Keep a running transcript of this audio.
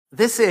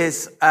This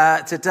is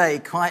today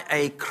quite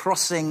a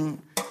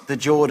crossing the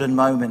Jordan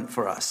moment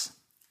for us.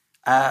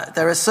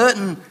 There are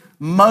certain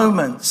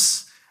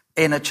moments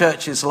in a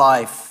church's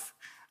life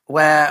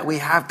where we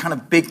have kind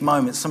of big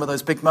moments. Some of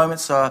those big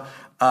moments are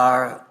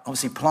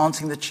obviously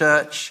planting the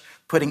church,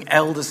 putting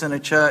elders in a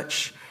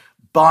church,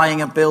 buying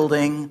a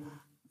building.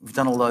 We've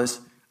done all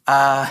those.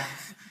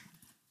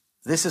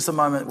 This is the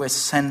moment we're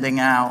sending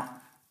out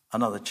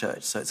another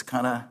church. So it's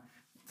kind of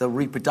the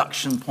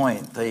reproduction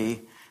point,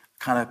 the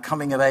kind of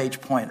coming of age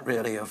point,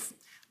 really, of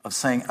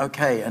saying,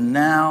 okay, and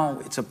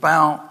now it's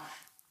about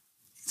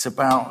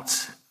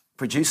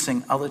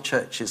producing other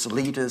churches,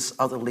 leaders,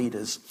 other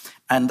leaders,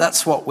 and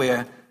that's what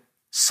we're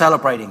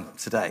celebrating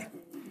today.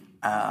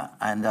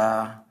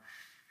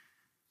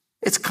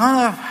 It's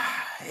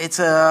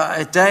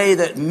a day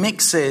that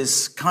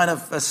mixes kind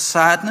of a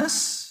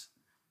sadness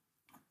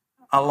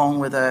along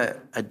with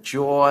a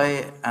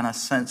joy and a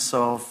sense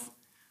of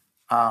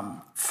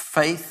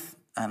faith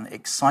and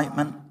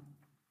excitement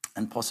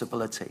and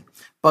possibility,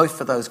 both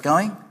for those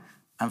going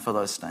and for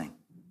those staying.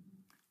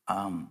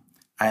 And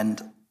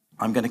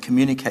I'm going to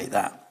communicate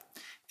that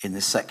in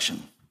this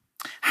section.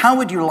 How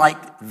would you like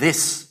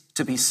this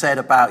to be said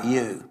about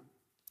you?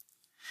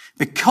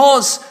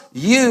 Because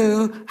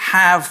you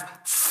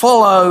have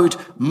followed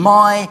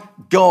my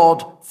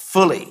God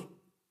fully.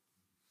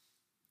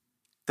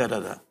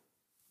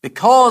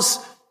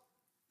 Because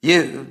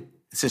you,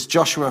 this is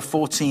Joshua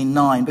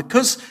 14:9,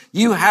 because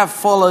you have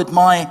followed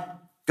my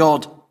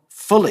God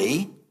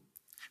fully,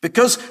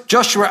 because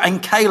Joshua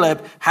and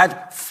Caleb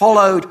had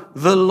followed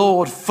the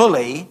Lord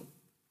fully,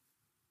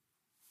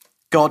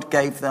 God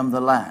gave them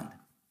the land.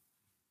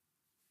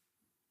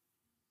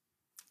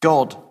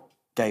 God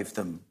gave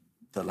them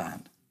the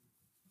land.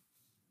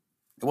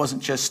 It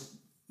wasn't just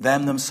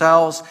them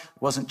themselves.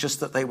 It wasn't just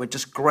that they were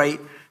just great,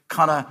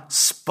 kind of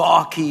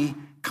sparky,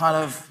 kind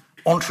of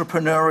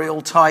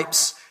entrepreneurial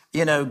types,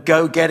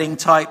 go-getting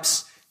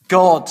types.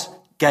 God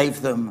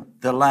gave them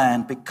the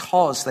land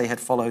because they had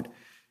followed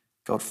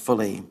God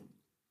fully.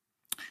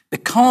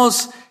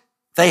 Because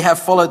they have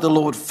followed the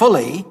Lord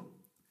fully,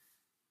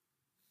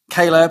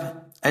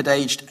 Caleb, at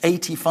aged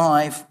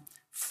 85,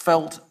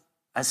 felt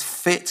as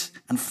fit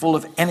and full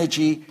of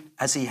energy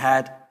as he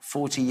had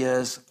 40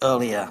 years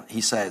earlier,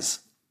 he says.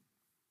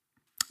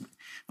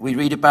 We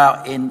read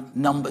about in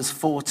Numbers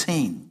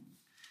 14.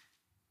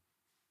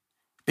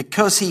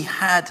 Because he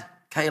had,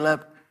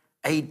 Caleb,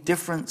 a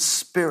different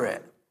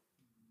spirit.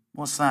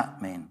 What's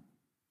that mean?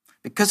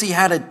 Because he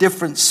had a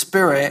different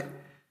spirit,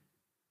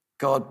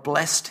 God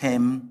blessed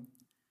him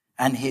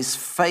and his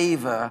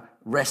favor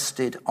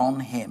rested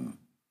on him.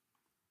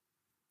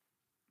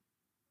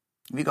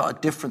 Have you got a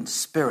different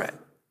spirit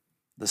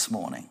this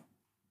morning?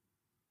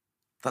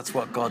 That's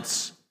what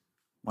God's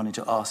wanting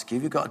to ask you.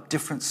 Have you got a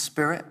different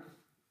spirit?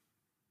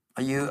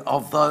 Are you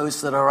of those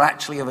that are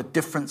actually of a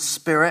different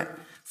spirit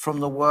from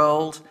the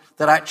world,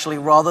 that actually,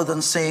 rather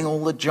than seeing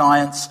all the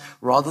giants,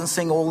 rather than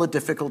seeing all the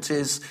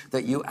difficulties,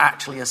 that you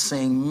actually are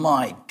seeing,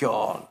 my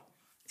God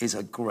is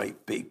a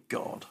great big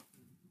God,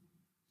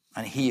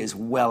 and he is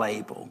well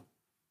able.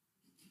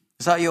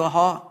 Is that your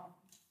heart?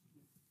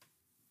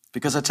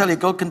 Because I tell you,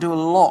 God can do a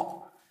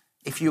lot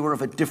if you were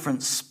of a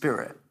different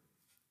spirit.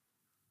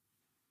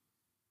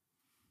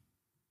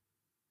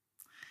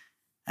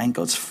 And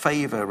God's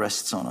favor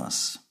rests on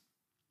us.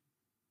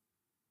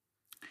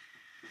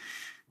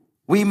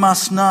 We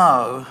must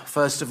know,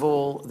 first of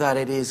all, that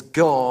it is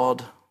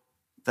God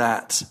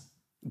that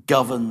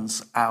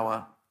governs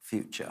our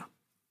future.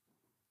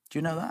 Do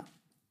you know that?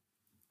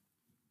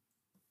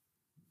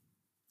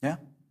 Yeah?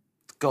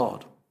 It's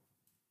God.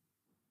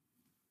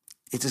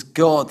 It is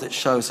God that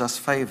shows us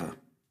favor.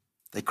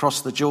 They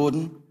crossed the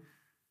Jordan.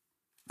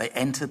 They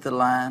entered the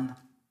land.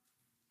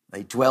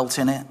 They dwelt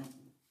in it.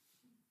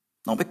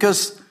 Not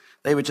because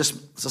they were just,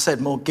 as I said,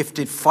 more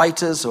gifted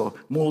fighters or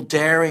more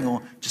daring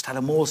or just had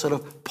a more sort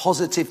of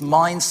positive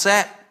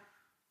mindset.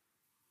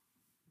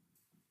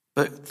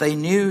 But they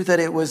knew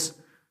that it was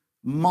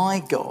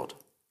my God.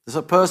 There's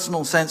a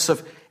personal sense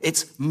of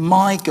it's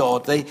my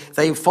God.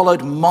 They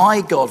followed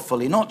my God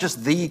fully, not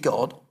just the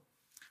God,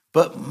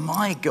 but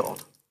my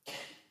God.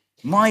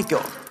 My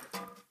God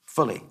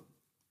fully.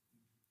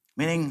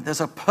 Meaning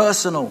there's a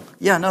personal,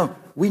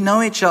 we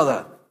know each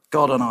other,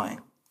 God and I.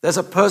 There's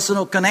a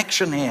personal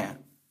connection here.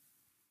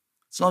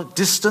 It's not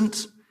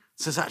distant. It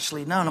says,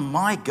 actually, no,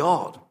 my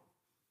God.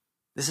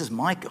 This is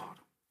my God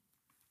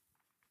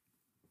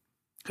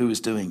who is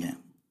doing it.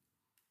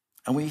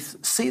 And we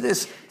see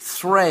this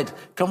thread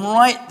come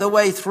right the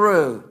way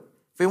through.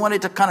 If we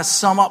wanted to kind of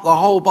sum up the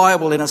whole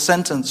Bible in a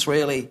sentence,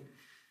 really,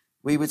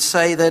 we would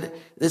say that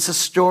it's a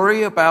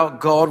story about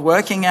God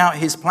working out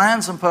his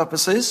plans and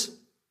purposes.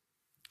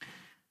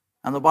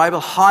 And the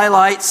Bible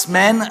highlights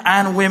men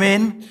and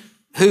women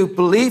who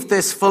believed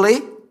this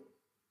fully,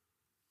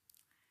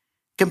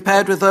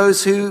 compared with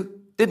those who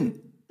didn't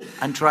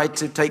and tried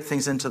to take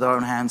things into their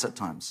own hands at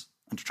times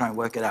and to try and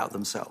work it out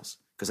themselves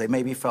because they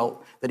maybe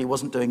felt that he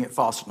wasn't doing it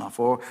fast enough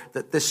or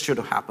that this should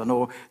have happened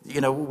or,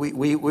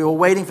 we were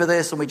waiting for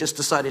this and we just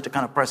decided to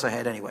kind of press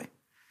ahead anyway.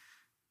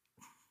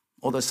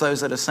 Or there's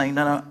those that are saying,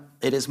 no,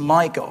 it is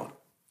my God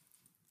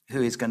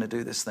who is going to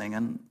do this thing.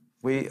 And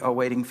we are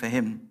waiting for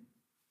him.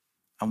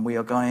 And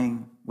we're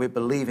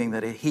believing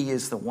that he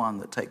is the one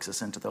that takes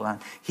us into the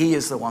land. He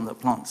is the one that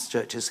plants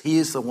churches. He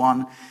is the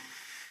one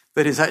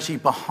that is actually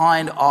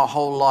behind our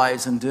whole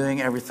lives and doing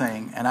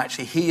everything. And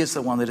actually, he is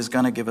the one that is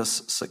going to give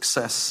us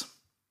success.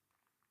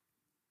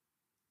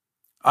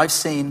 I've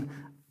seen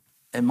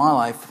in my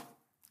life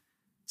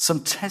some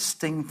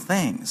testing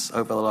things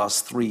over the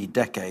last 3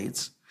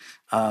 decades.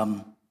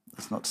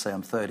 That's not to say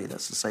I'm 30,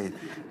 that's to say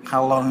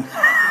how long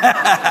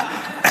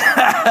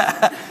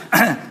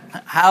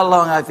how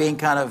long I've been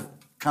kind of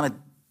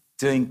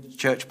doing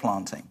church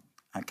planting,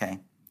 okay?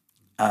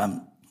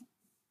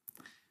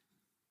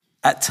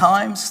 At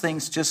times,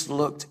 things just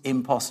looked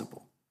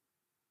impossible.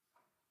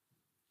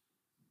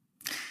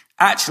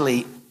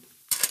 Actually,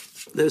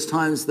 there's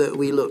times that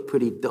we look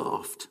pretty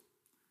daft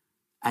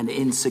and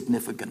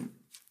insignificant.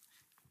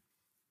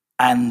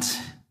 And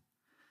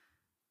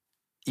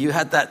you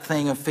had that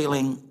thing of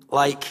feeling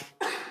like,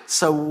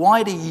 so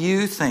why do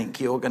you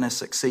think you're going to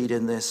succeed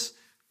in this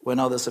when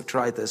others have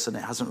tried this and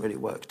it hasn't really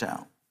worked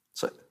out?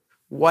 So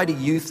why do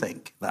you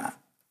think that?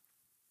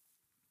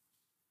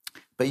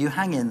 But you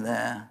hang in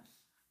there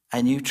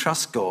and you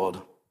trust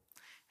God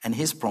and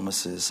his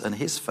promises and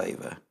his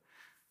favor,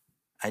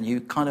 and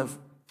you kind of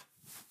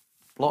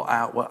blot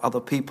out what other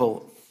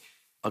people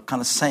are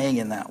kind of saying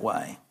in that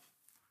way,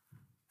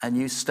 and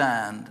you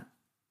stand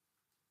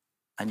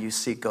and you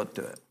see God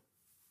do it.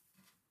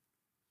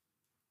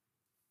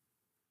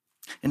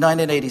 In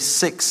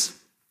 1986,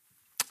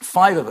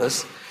 5 of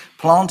us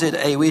planted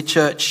a wee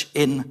church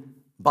in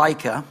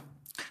Byker,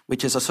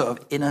 which is a sort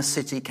of inner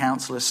city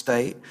council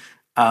estate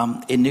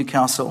in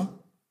Newcastle.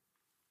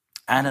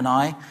 Anne and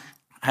I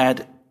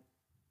had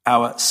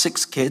our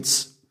 6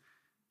 kids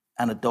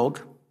and a dog,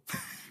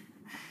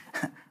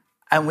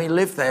 and we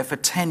lived there for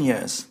 10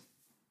 years.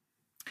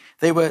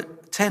 They were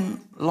 10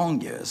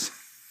 long years.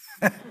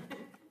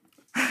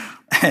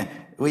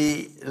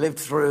 We lived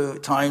through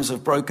times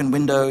of broken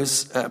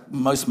windows,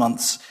 most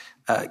months,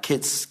 our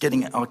kids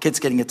getting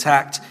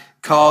attacked,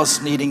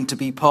 cars needing to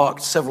be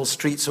parked several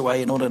streets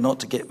away in order not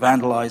to get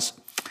vandalized.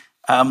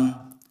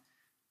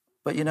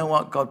 But you know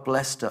what? God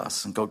blessed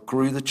us and God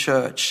grew the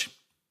church.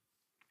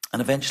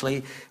 And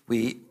eventually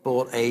we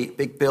bought a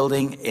big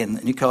building in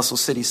Newcastle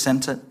City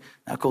Centre,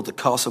 now called the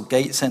Castle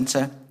Gate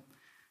Centre.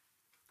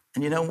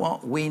 And you know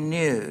what? We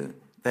knew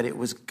that it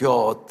was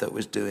God that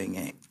was doing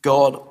it.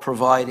 God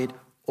provided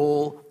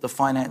all the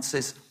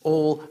finances,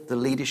 all the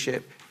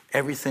leadership,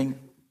 everything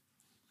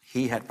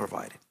he had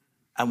provided.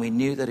 And we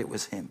knew that it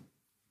was him.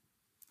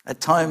 At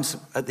times,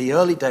 at the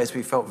early days,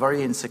 we felt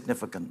very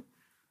insignificant,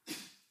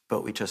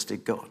 but we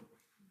trusted God.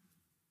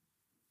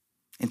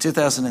 In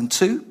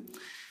 2002,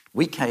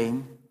 we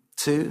came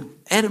to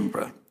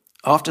Edinburgh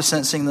after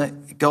sensing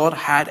that God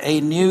had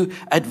a new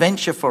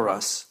adventure for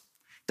us.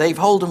 Dave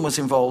Holden was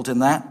involved in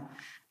that,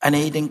 and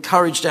he'd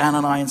encouraged Anne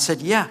and I and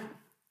said, yeah,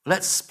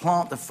 let's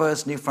plant the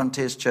first New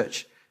Frontiers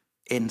church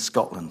in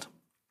Scotland.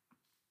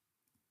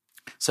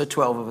 So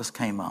 12 of us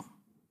came up.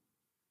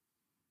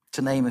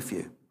 To name a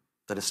few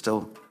that are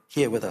still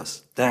here with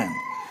us: Dan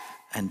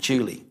and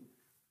Julie,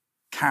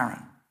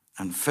 Karen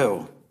and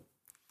Phil,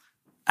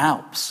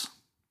 Alps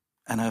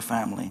and her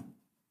family,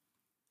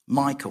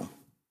 Michael.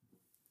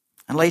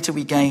 And later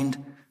we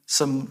gained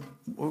some,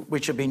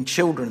 which have been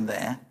children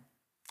there,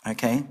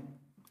 okay?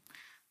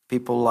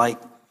 People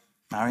like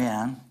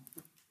Marianne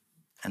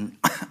and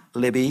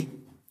Libby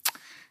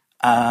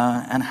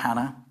and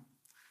Hannah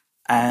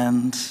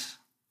and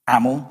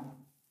Amel.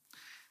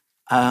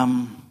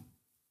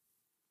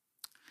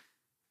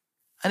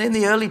 And in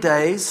the early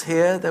days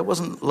here, there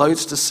wasn't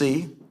loads to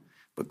see,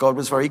 but God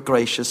was very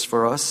gracious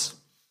for us.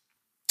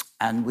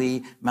 And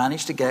we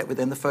managed to get,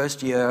 within the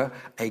first year,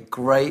 a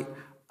great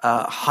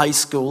high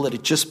school that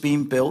had just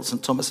been built,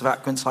 St. Thomas of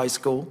Aquinas High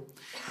School,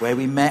 where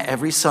we met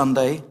every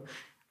Sunday.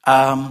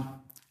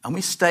 And we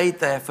stayed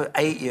there for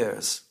 8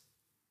 years.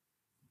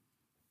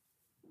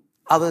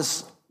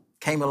 Others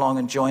came along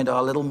and joined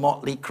our little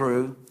motley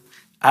crew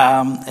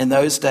in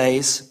those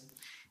days,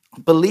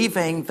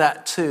 believing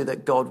that too,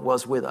 that God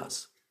was with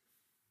us.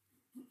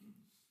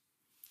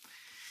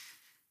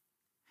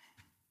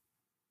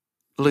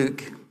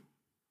 Luke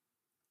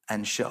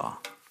and Shah,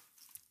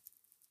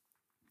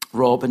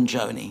 Rob and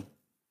Joni,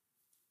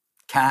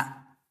 Kat,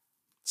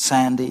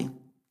 Sandy,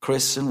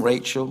 Chris and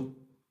Rachel,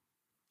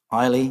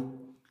 Eiley,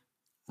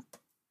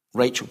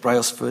 Rachel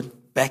Brailsford,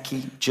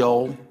 Becky,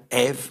 Joel,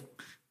 Ev,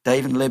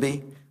 Dave and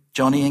Libby,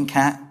 Johnny and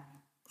Kat,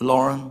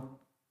 Lauren,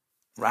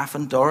 Raph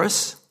and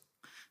Doris,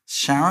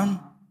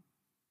 Sharon,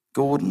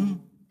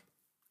 Gordon,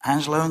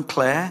 Angelo and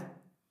Claire,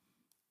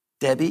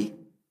 Debbie,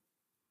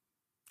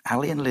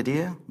 Ali and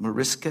Lydia,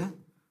 Mariska,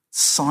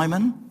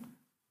 Simon,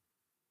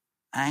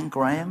 Anne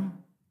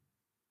Graham.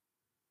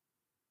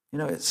 You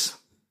know, it's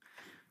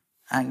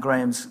Anne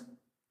Graham's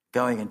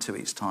going in 2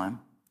 weeks' time.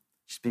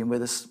 She's been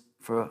with us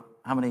for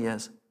how many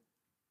years?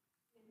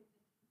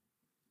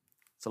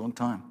 It's a long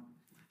time.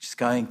 She's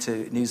going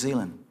to New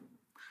Zealand.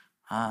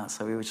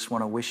 So we just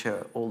want to wish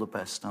her all the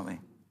best, don't we?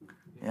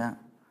 Yeah.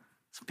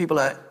 So people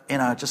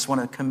are, just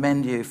want to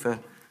commend you for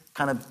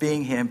kind of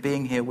being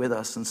here with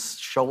us and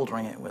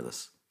shouldering it with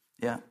us.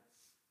 Yeah.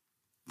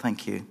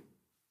 Thank you.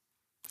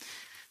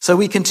 So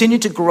we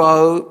continued to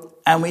grow,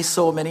 and we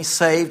saw many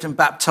saved and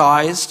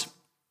baptized.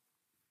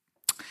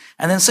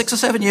 And then 6 or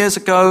 7 years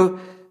ago,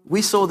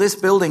 we saw this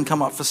building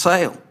come up for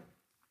sale.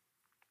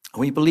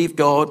 We believed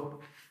God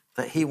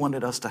that he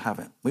wanted us to have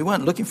it. We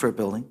weren't looking for a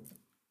building,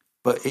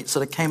 but it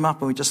sort of came up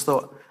and we just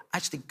thought,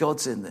 actually,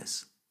 God's in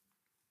this.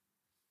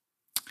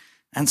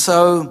 And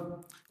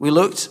so we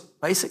looked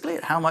basically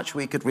at how much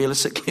we could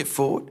realistically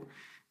afford.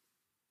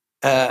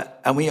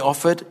 And we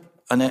offered,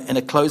 in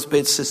a closed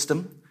bid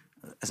system,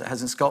 as it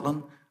has in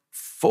Scotland,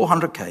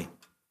 400K.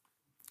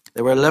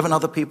 There were 11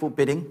 other people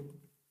bidding,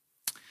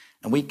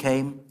 and we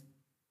came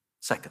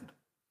second.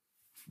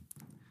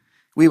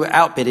 We were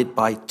outbidded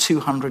by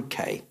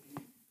 200K.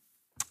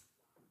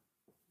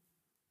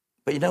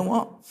 But you know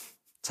what?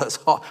 So that's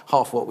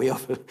half what we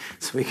offered.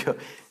 So we got,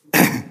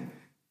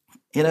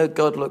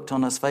 God looked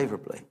on us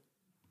favorably.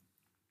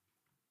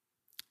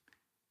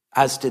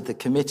 As did the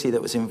committee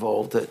that was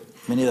involved, that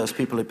many of those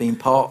people had been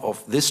part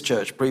of this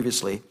church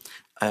previously,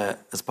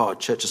 as part of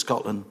Church of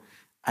Scotland,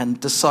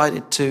 and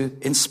decided to,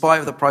 in spite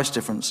of the price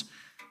difference,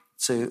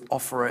 to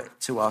offer it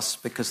to us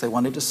because they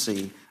wanted to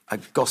see a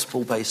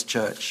gospel-based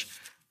church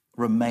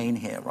remain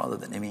here rather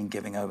than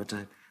giving over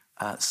to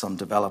some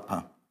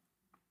developer.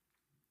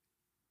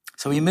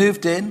 So we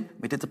moved in,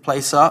 we did the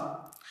place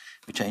up,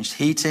 we changed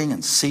heating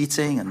and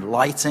seating and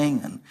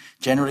lighting and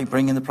generally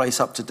bringing the place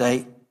up to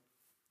date.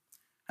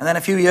 And then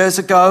a few years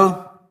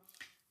ago,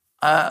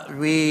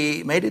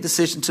 we made a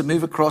decision to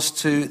move across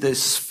to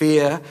this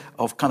sphere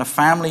of kind of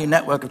family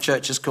network of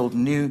churches called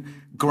New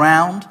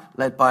Ground,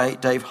 led by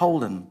Dave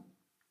Holden.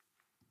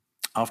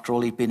 After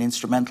all, he'd been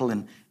instrumental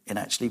in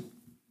actually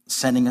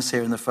sending us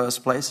here in the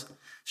first place.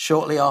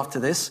 Shortly after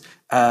this,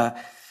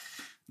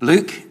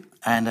 Luke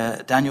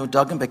and Daniel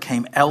Duggan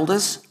became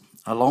elders,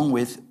 along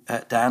with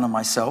Dan and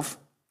myself.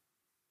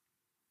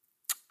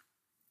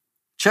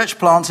 Church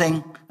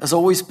planting has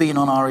always been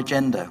on our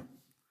agenda.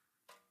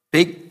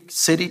 Big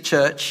city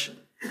church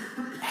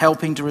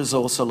helping to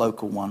resource a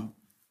local one,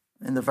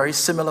 in the very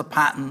similar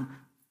pattern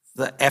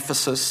that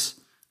Ephesus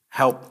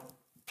helped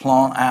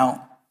plant out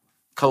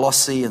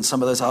Colossae and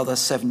some of those other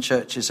 7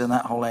 churches in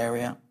that whole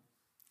area.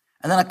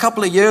 And then a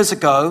couple of years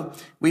ago,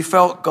 we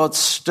felt God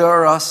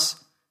stir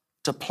us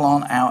to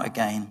plant out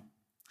again.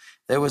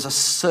 There was a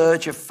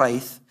surge of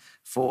faith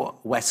for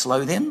West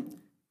Lothian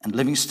and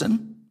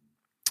Livingston.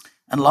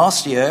 And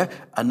last year,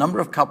 a number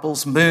of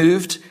couples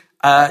moved,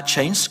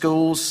 changed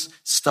schools,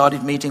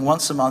 started meeting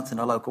once a month in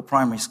a local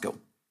primary school.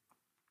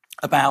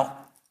 About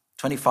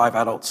 25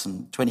 adults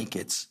and 20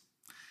 kids.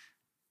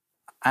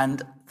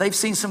 And they've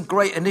seen some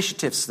great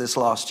initiatives this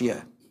last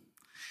year.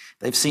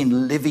 They've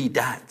seen Livy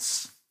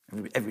Dads.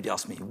 Everybody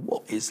asks me,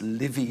 what is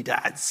Livy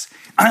Dads?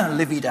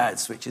 Livy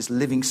Dads, which is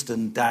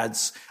Livingston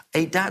Dads,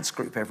 a dads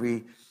group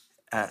every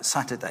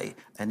Saturday,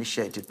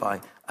 initiated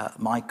by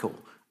Michael.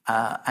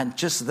 And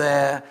just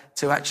there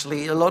to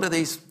actually, a lot of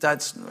these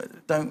dads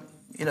don't,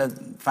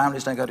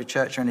 families don't go to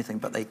church or anything,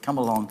 but they come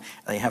along,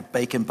 they have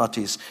bacon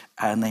butties,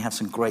 and they have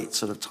some great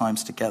sort of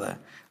times together.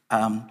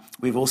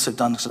 We've also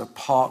done sort of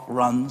park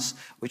runs,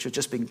 which have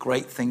just been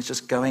great things,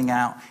 just going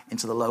out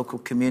into the local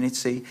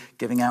community,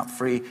 giving out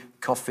free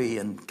coffee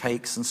and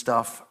cakes and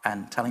stuff,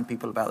 and telling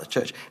people about the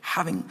church,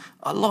 having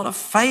a lot of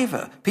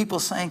favor. People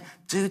saying,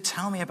 do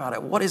tell me about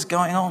it. What is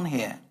going on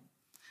here?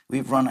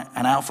 We've run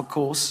an Alpha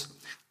course,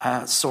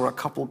 saw a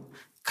couple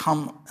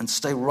come and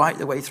stay right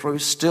the way through,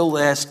 still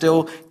there,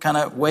 still kind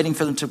of waiting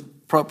for them to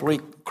properly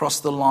cross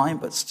the line,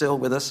 but still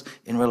with us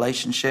in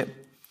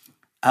relationship.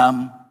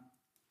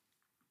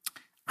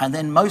 And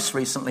then most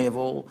recently of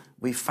all,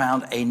 we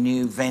found a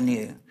new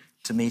venue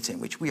to meet in,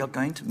 which we are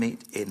going to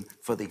meet in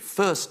for the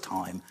first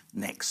time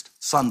next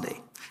Sunday.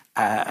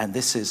 And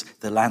this is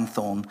the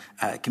Lanthorn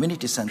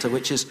Community Centre,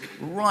 which is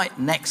right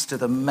next to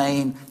the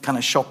main kind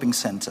of shopping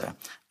centre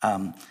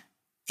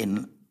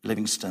in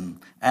Livingston.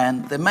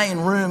 And the main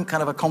room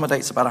kind of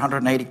accommodates about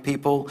 180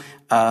 people,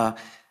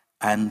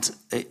 and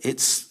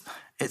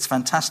it's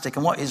fantastic.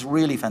 And what is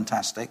really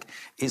fantastic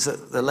is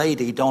that the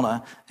lady,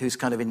 Donna, who's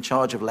kind of in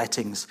charge of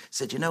lettings,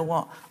 said, you know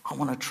what, I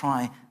want to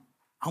try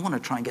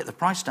and get the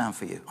price down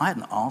for you. I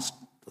hadn't asked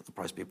that the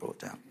price be brought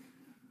down.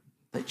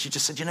 But she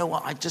just said, you know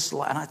what,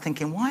 and I'm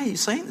thinking, why are you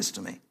saying this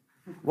to me?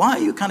 Why are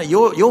you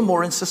you're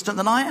more insistent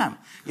than I am.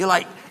 You're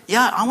like,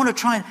 yeah, I want to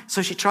try.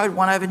 So she tried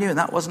one avenue and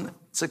that wasn't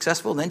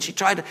successful. Then she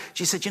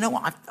said, you know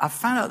what, I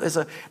found out there's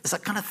a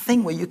kind of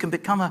thing where you can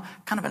become a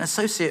kind of an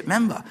associate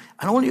member.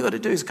 And all you got to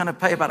do is kind of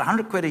pay about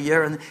 100 quid a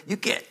year and you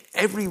get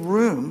every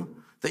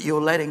room that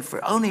you're letting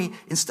for only,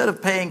 instead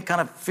of paying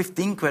kind of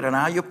 15 quid an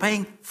hour, you're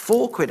paying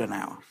 4 quid an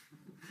hour.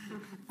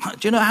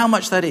 Do you know how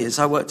much that is?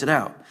 I worked it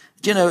out.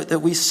 Do you know that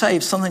we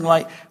save something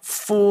like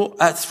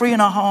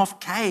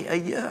 3.5K a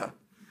year?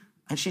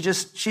 And she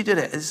did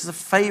it. This is the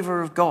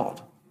favor of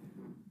God.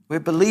 We're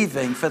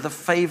believing for the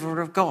favor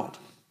of God,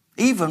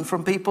 even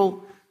from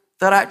people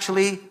that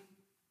actually,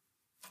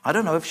 I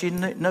don't know if she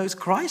knows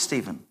Christ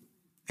even,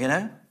 you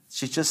know?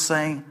 She's just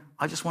saying,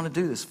 I just want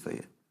to do this for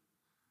you.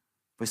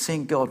 We're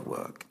seeing God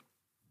work.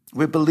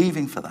 We're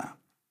believing for that.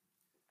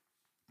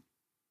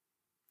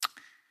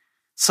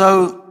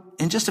 So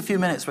in just a few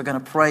minutes, we're going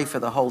to pray for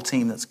the whole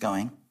team that's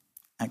going,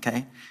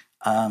 okay?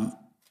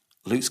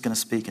 Luke's going to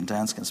speak and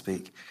Dan's going to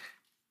speak.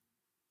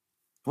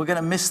 We're going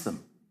to miss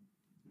them,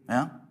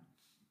 yeah?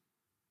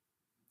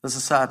 There's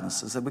a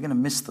sadness, is that we're going to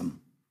miss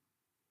them.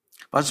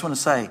 But I just want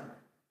to say,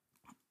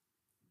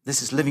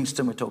 this is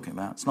Livingston we're talking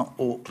about. It's not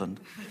Auckland,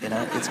 you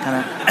know. It's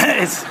kind of,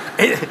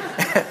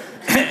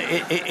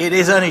 it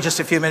is only just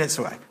a few minutes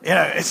away. You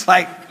know, it's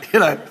like, you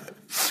know.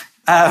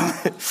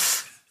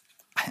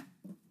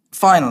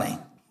 Finally,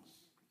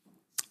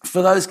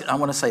 for those, I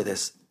want to say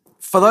this.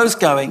 For those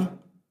going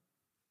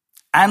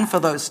and for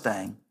those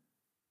staying,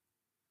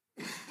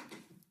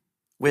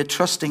 we're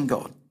trusting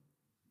God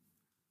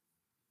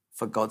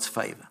for God's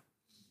favor.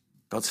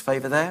 God's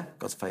favor there,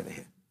 God's favor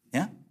here.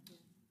 Yeah?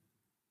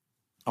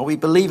 Are we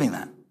believing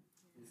that?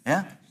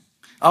 Yeah?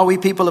 Are we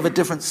people of a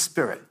different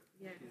spirit?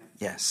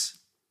 Yes.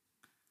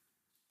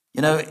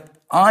 You know,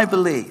 I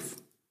believe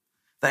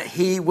that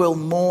he will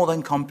more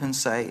than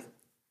compensate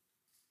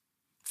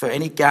for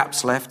any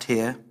gaps left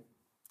here,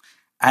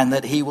 and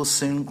that he will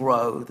soon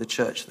grow the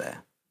church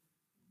there,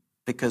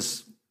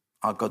 because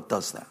our God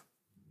does that.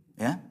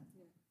 Yeah?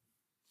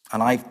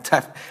 And I've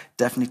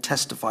definitely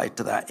testified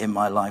to that in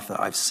my life,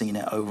 that I've seen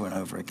it over and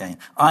over again.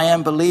 I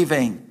am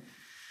believing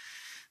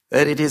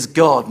that it is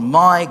God,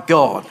 my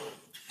God,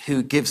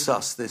 who gives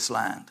us this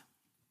land.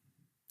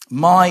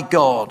 My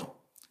God,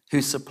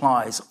 who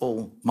supplies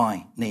all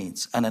my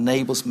needs and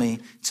enables me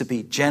to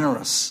be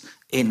generous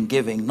in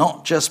giving,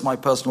 not just my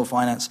personal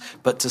finance,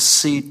 but to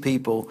seed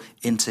people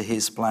into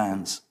his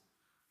plans.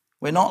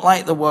 We're not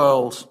like the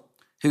world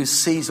who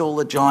sees all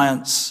the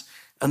giants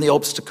and the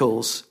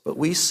obstacles, but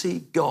we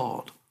see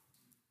God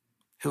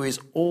who is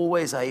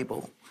always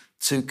able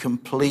to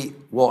complete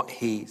what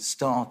he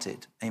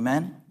started.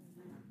 Amen?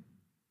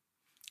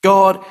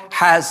 God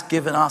has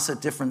given us a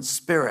different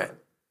spirit,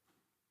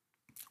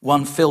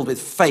 one filled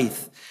with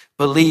faith,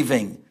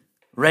 believing,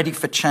 ready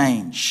for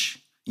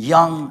change,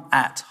 young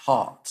at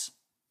heart.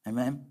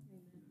 Amen?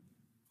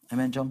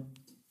 Amen, John?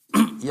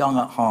 Young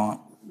at heart.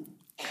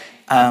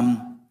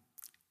 And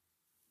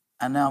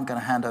now I'm going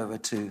to hand over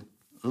to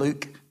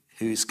Luke,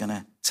 who's going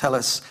to tell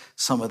us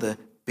some of the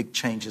big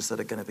changes that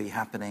are going to be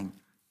happening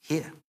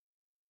here.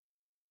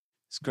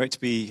 It's great to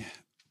be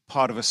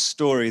part of a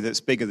story that's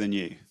bigger than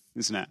you,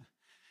 isn't it?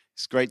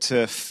 It's great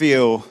to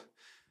feel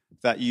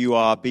that you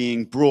are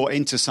being brought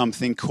into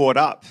something, caught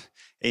up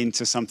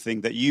into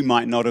something that you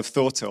might not have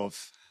thought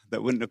of,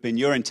 that wouldn't have been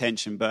your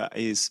intention, but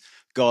is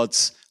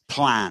God's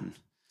plan.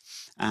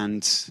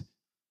 And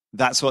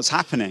that's what's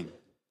happening.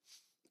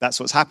 That's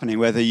what's happening,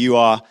 whether you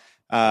are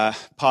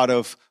part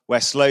of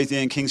West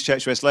Lothian, King's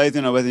Church West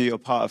Lothian, or whether you're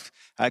part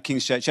of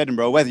King's Church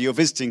Edinburgh, or whether you're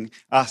visiting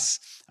us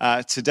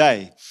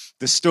today.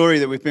 The story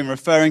that we've been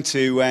referring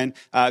to when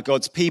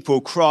God's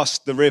people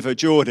crossed the River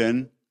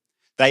Jordan,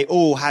 they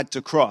all had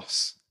to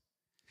cross.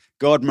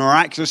 God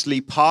miraculously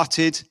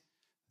parted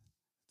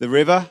the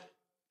river.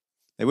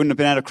 They wouldn't have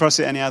been able to cross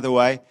it any other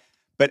way.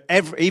 But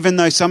even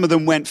though some of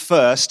them went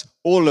first,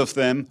 all of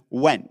them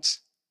went.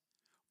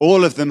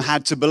 All of them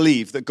had to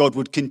believe that God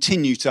would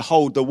continue to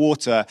hold the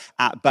water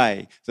at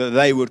bay, that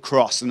they would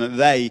cross and that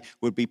they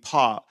would be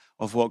part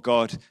of what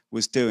God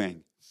was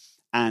doing.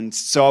 And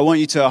so I want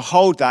you to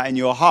hold that in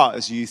your heart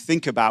as you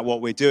think about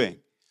what we're doing.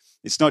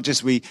 It's not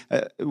just we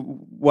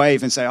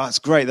wave and say, oh, it's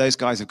great, those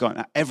guys have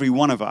gone. Every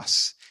one of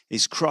us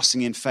is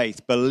crossing in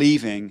faith,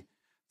 believing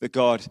that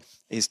God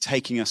is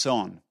taking us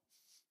on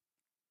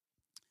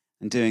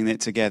and doing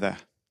it together.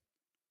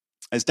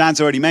 As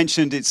Dan's already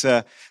mentioned, it's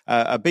a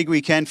big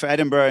weekend for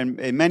Edinburgh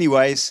in many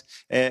ways.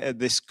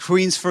 This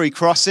Queensferry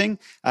crossing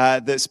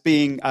that's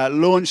being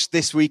launched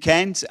this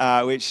weekend,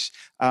 which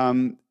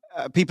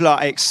people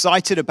are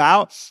excited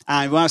about.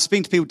 And when I was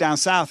speaking to people down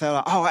south, they're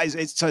like, oh,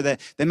 so they're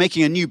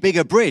making a new,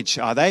 bigger bridge,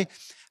 are they?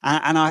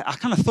 And I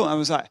kind of thought, I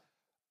was like,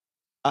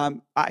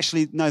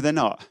 actually, no, they're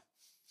not.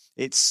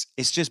 It's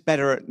just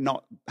better at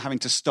not having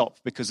to stop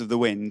because of the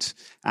wind.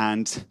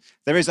 And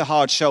there is a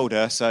hard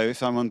shoulder, so if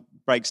someone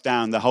breaks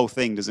down, the whole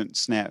thing doesn't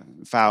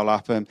foul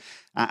up. And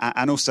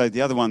also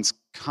the other one's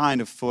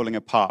kind of falling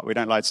apart. We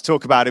don't like to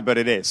talk about it, but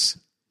it is.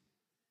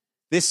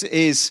 This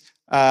is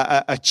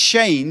a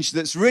change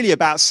that's really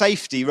about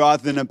safety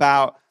rather than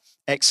about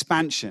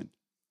expansion.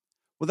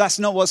 Well, that's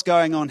not what's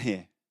going on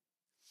here.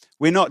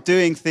 We're not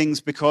doing things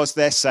because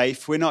they're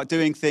safe. We're not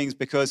doing things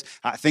because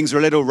things are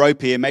a little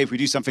ropey and maybe if we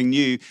do something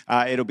new,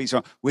 it'll be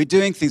strong. We're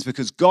doing things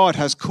because God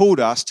has called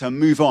us to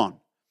move on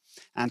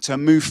and to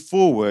move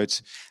forward.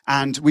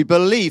 And we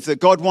believe that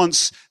God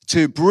wants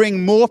to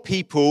bring more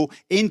people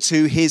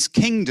into his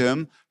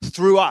kingdom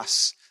through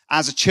us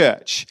as a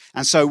church.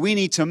 And so we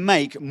need to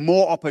make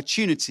more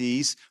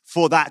opportunities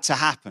for that to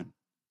happen.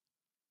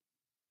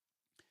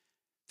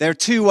 There are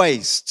two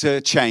ways to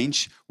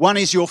change. One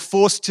is you're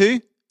forced to.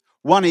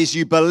 One is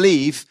you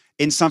believe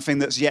in something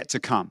that's yet to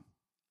come.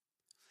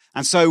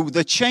 And so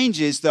the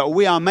changes that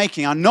we are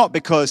making are not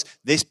because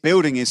this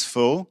building is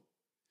full,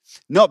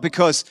 not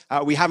because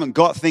we haven't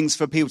got things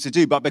for people to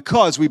do, but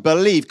because we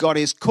believe God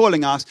is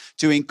calling us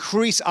to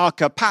increase our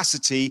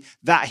capacity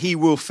that he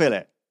will fill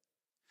it.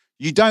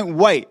 You don't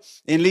wait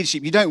in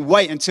leadership. You don't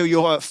wait until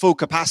you're at full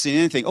capacity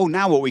and think, oh,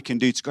 now what we can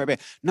do to grow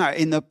bigger. No,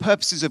 in the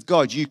purposes of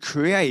God, you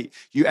create,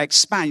 you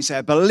expand. You say,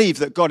 I believe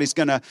that God is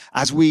going to,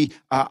 as we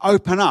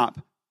open up,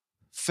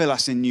 fill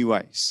us in new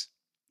ways.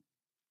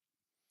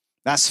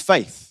 That's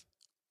faith.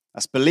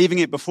 That's believing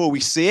it before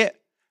we see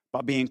it,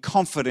 but being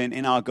confident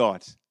in our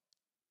God.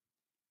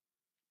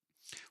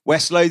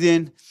 West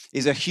Lothian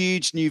is a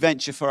huge new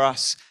venture for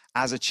us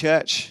as a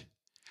church,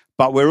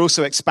 but we're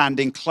also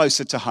expanding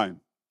closer to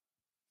home.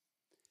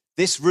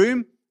 This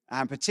room,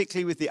 and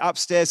particularly with the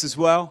upstairs as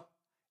well,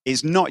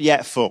 is not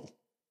yet full.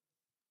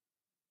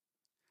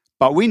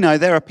 But we know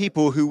there are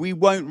people who we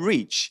won't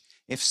reach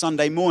if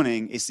Sunday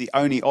morning is the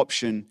only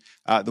option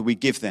that we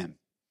give them.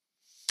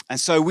 And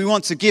so we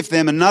want to give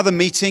them another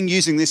meeting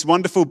using this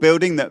wonderful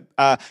building that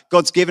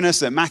God's given us,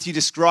 that Matthew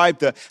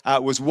described,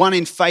 that was won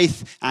in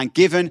faith and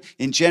given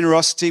in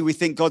generosity. We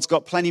think God's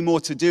got plenty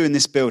more to do in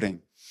this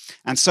building.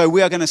 And so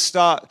we are going to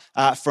start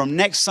from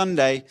next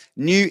Sunday,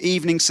 new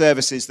evening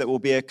services that will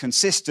be a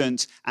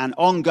consistent and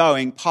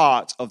ongoing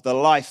part of the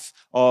life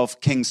of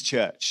King's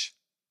Church.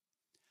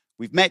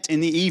 We've met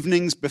in the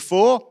evenings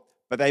before,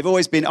 but they've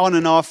always been on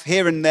and off,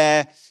 here and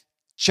there,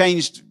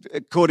 changed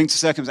according to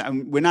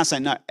circumstances. And we're now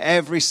saying, no,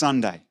 every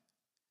Sunday,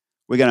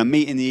 we're going to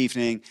meet in the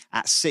evening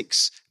at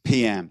 6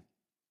 p.m.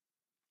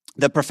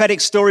 The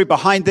prophetic story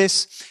behind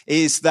this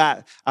is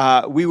that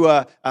we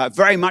were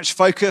very much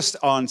focused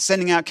on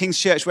sending out King's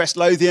Church West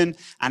Lothian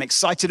and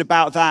excited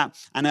about that.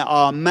 And at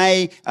our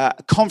May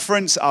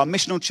conference, our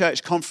missional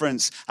church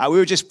conference, we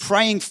were just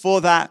praying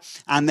for that.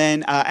 And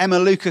then Emma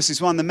Lucas,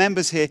 who's one of the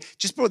members here,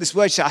 just brought this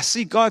word. She said, I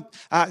see God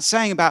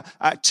saying about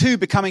 2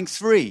 becoming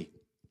 3.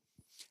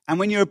 And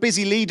when you're a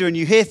busy leader and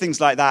you hear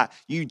things like that,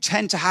 you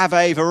tend to have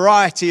a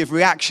variety of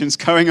reactions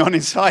going on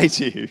inside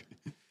you.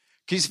 You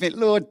just think,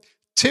 Lord,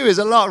 2 is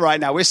a lot right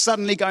now. We're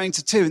suddenly going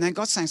to 2. And then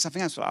God's saying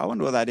something else. I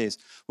wonder what that is.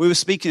 We were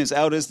speaking as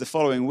elders the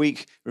following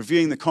week,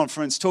 reviewing the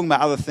conference, talking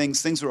about other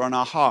things. Things were on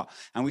our heart.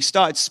 And we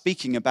started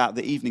speaking about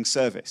the evening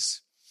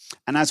service.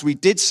 And as we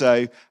did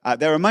so,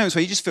 there are moments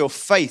where you just feel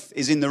faith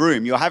is in the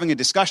room. You're having a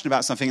discussion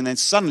about something, and then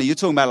suddenly you're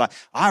talking about, like,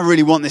 I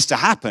really want this to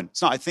happen.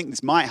 It's not, I think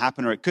this might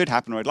happen, or it could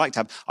happen, or I'd like to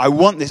happen. I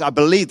want this. I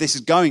believe this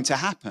is going to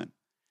happen.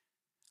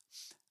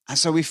 And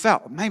so we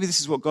felt, maybe this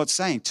is what God's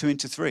saying, 2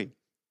 into 3.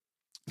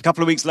 A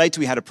couple of weeks later,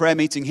 we had a prayer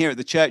meeting here at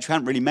the church. We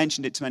hadn't really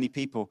mentioned it to many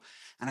people.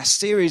 And a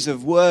series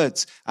of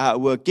words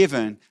were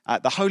given,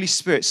 the Holy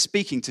Spirit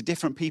speaking to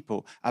different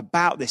people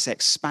about this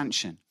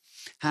expansion.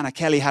 Hannah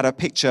Kelly had a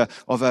picture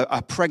of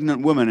a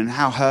pregnant woman and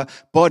how her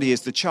body,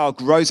 as the child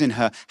grows in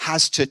her,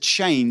 has to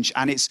change.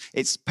 And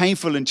it's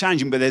painful and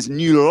challenging, but there's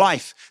new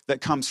life that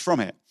comes from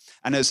it.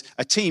 And as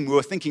a team, we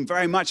were thinking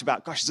very much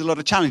about, gosh, there's a lot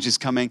of challenges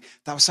coming.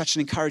 That was such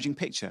an encouraging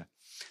picture.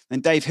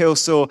 Then Dave Hill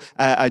saw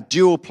a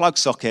dual plug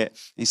socket.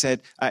 He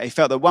said he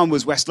felt that one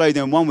was West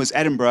Lothian and one was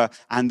Edinburgh,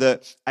 and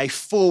that a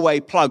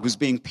 4-way plug was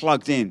being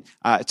plugged in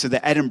to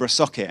the Edinburgh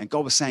socket. And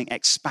God was saying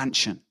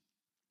expansion.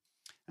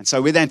 And so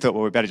we then thought,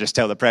 well, we better just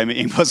tell the prayer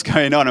meeting what's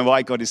going on and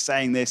why God is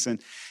saying this. And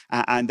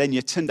then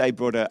Yatunde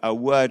brought a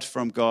word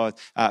from God,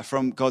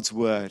 from God's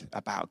word,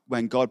 about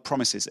when God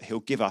promises that he'll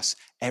give us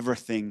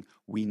everything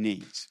we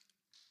need.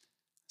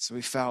 So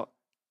we felt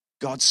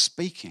God's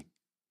speaking.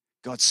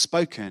 God's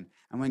spoken.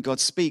 And when God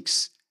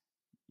speaks,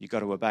 you've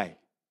got to obey.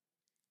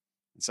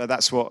 And so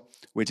that's what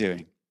we're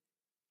doing.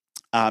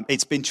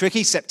 It's been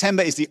tricky.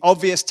 September is the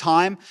obvious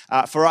time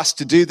for us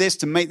to do this,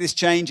 to make this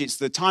change. It's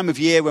the time of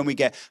year when we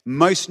get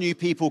most new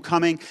people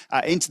coming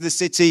into the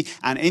city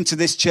and into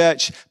this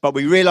church. But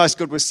we realized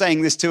God was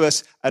saying this to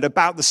us at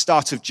about the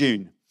start of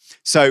June.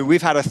 So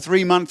we've had a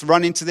 3-month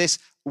run into this.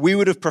 We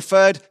would have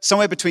preferred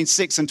somewhere between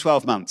 6 and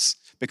 12 months.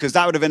 Because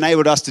that would have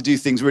enabled us to do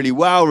things really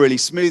well, really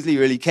smoothly,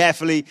 really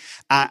carefully.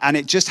 And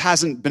it just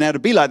hasn't been able to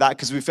be like that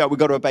because we felt we've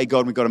got to obey God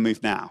and we've got to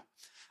move now.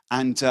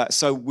 And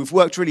so we've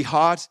worked really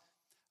hard.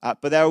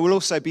 But there will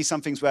also be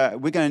some things where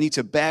we're going to need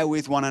to bear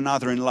with one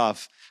another in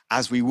love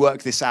as we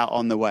work this out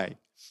on the way.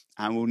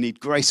 And we'll need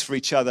grace for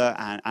each other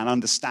and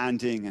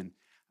understanding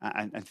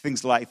and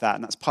things like that.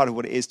 And that's part of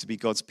what it is to be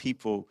God's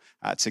people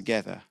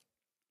together.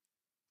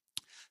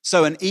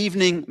 So an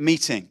evening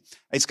meeting.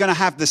 It's going to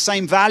have the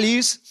same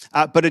values,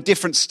 but a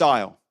different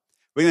style.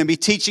 We're going to be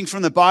teaching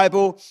from the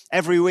Bible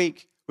every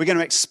week. We're going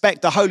to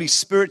expect the Holy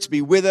Spirit to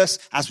be with us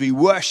as we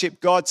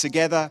worship God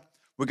together.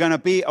 We're going to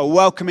be a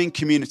welcoming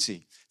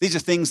community. These are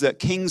things that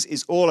Kings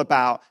is all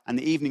about, and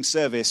the evening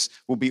service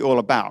will be all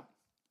about.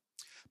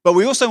 But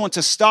we also want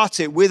to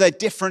start it with a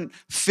different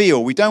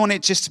feel. We don't want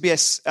it just to be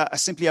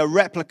simply a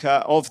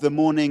replica of the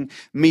morning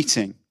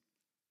meeting.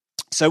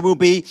 So we'll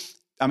be...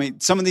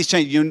 some of these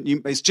changes,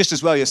 it's just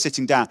as well you're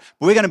sitting down.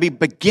 But we're going to be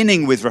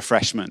beginning with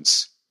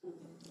refreshments.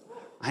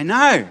 I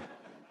know.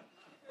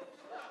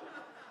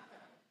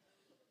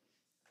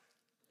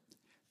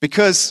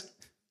 Because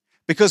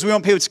because we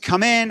want people to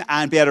come in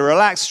and be able to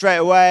relax straight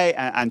away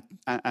and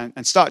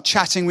start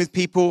chatting with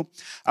people.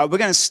 We're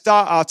going to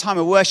start our time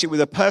of worship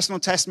with a personal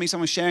testimony,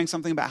 someone sharing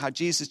something about how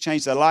Jesus has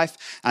changed their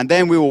life, and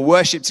then we will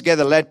worship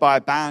together led by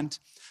a band.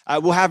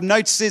 We'll have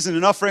notices and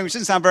an offering, which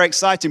doesn't sound very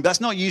exciting, but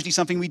that's not usually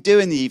something we do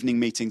in the evening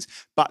meetings.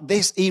 But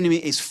this evening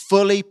meeting is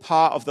fully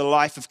part of the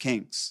life of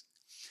Kings.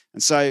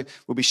 And so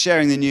we'll be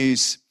sharing the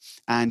news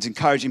and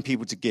encouraging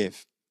people to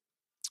give.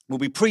 We'll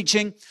be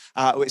preaching.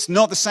 It's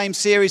not the same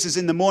series as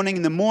in the morning.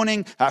 In the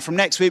morning, from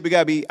next week, we're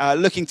going to be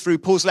looking through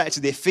Paul's letter to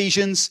the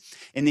Ephesians.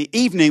 In the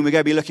evening, we're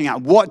going to be looking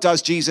at what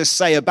does Jesus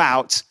say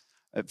about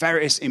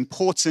various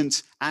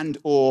important and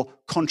or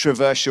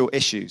controversial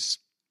issues.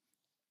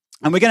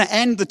 And we're going to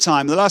end the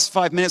time, the last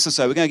 5 minutes or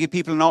so, we're going to give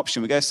people an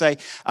option. We're going to say,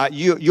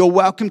 you're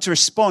welcome to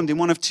respond in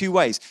one of two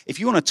ways. If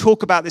you want to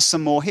talk about this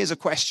some more, here's a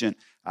question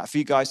for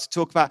you guys to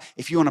talk about.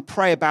 If you want to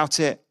pray about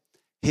it,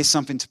 here's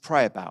something to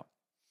pray about.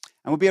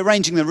 And we'll be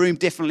arranging the room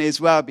differently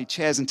as well. There'll be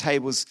chairs and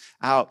tables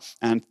out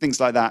and things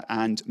like that,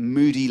 and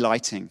moody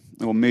lighting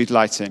or mood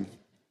lighting.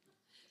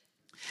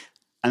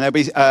 And there'll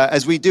be,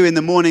 as we do in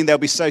the morning, there'll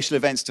be social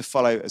events to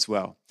follow as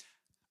well.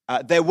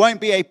 There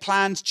won't be a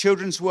planned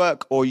children's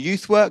work or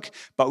youth work,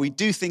 but we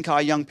do think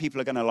our young people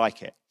are going to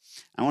like it.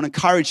 I want to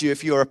encourage you,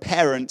 if you're a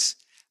parent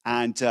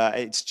and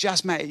it's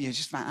just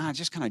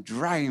kind of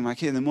dragging my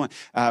kid in the morning,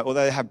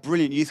 although they have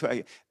brilliant youth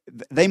work,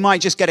 they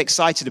might just get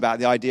excited about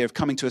the idea of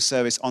coming to a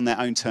service on their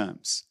own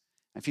terms.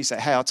 If you say,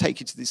 hey, I'll take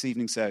you to this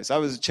evening service. I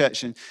was at a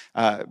church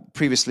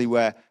previously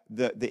where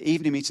the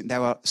evening meeting,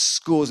 there were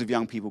scores of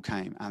young people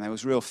came, and there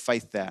was real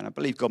faith there. And I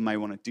believe God may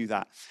want to do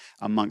that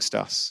amongst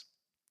us.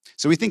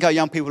 So we think our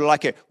young people will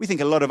like it. We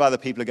think a lot of other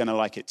people are going to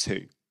like it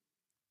too.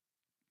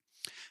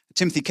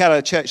 Timothy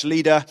Keller, church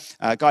leader,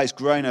 a guy who's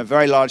grown a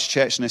very large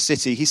church in a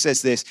city, he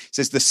says this. He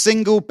says, the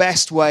single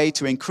best way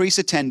to increase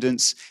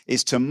attendance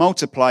is to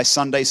multiply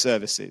Sunday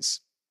services.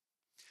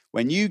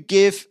 When you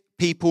give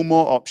people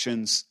more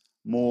options,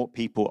 more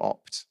people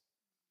opt.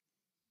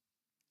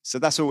 So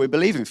that's what we're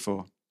believing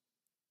for.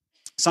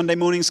 Sunday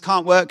mornings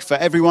can't work for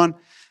everyone,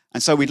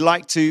 and so we'd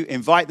like to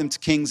invite them to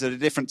Kings at a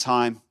different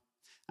time,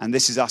 and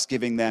this is us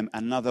giving them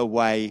another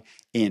way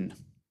in.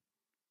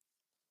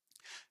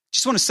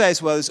 Just want to say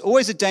as well, there's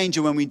always a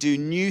danger when we do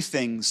new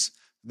things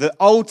that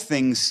old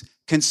things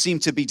can seem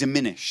to be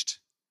diminished.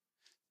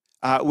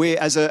 We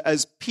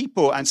as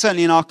people, and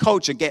certainly in our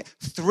culture, get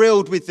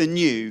thrilled with the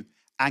new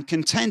and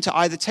can tend to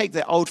either take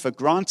the old for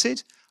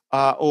granted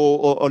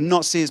or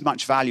not see as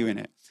much value in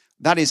it.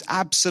 That is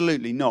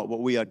absolutely not what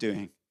we are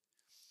doing.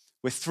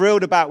 We're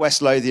thrilled about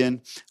West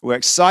Lothian. We're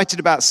excited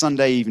about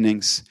Sunday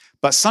evenings.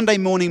 But Sunday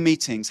morning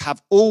meetings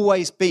have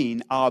always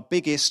been our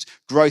biggest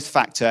growth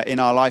factor in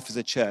our life as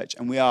a church.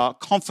 And we are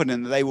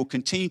confident that they will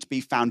continue to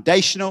be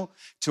foundational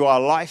to our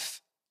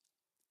life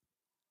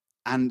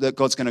and that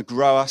God's going to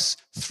grow us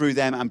through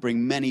them and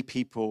bring many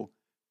people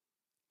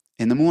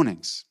in the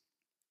mornings.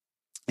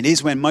 It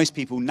is when most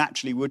people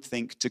naturally would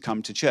think to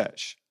come to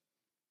church.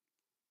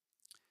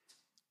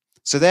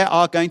 So there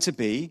are going to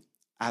be,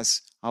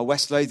 as our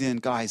West Lothian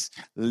guys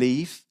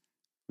leave,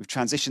 we've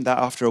transitioned that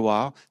after a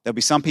while, there'll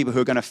be some people who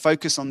are going to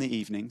focus on the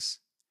evenings.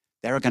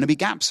 There are going to be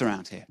gaps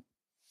around here.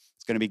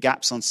 There's going to be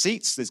gaps on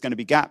seats. There's going to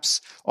be gaps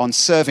on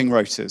serving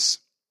rotas.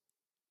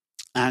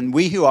 And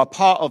we who are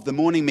part of the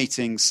morning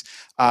meetings,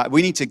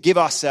 we need to give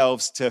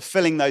ourselves to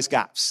filling those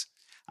gaps,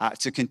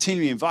 to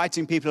continue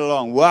inviting people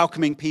along,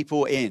 welcoming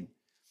people in,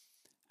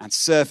 and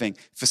serving.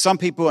 For some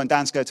people, and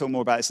Dan's going to talk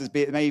more about this,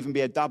 there may even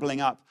be a doubling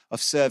up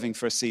of serving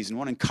for a season. I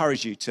want to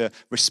encourage you to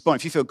respond.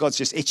 If you feel God's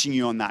just itching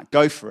you on that,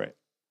 go for it.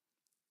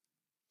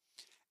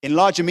 In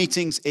larger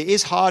meetings, it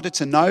is harder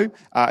to know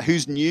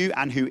who's new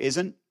and who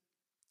isn't.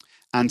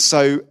 And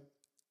so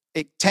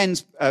it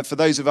tends, for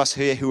those of us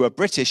here who are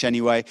British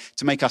anyway,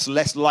 to make us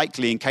less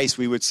likely in case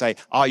we would say,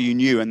 are you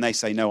new? And they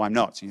say, no, I'm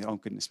not. Oh,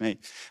 goodness me.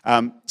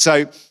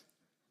 So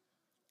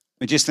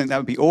I just think that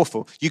would be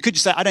awful. You could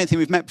just say, I don't think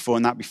we've met before,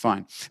 and that'd be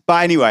fine.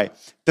 But anyway,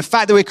 the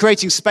fact that we're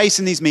creating space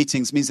in these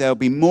meetings means there'll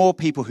be more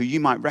people who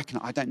you might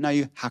recognize. I don't know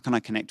you. How can I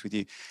connect with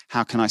you?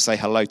 How can I say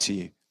hello to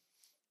you?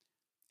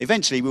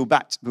 Eventually, we'll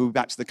be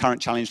back to the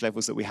current challenge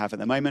levels that we have at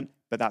the moment,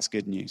 but that's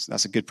good news.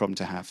 That's a good problem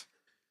to have.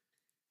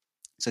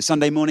 So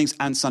Sunday mornings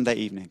and Sunday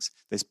evenings,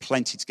 there's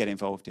plenty to get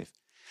involved in.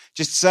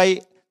 Just to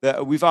say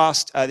that we've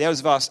asked, the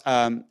elders have asked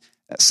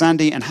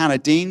Sandy and Hannah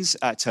Deans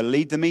to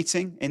lead the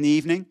meeting in the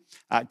evening.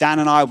 Dan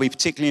and I will be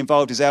particularly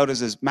involved as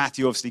elders as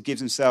Matthew obviously gives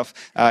himself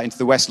into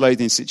the West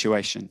Lothian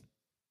situation.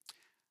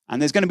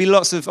 And there's going to be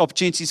lots of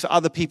opportunities for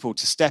other people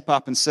to step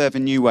up and serve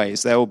in new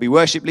ways. There will be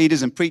worship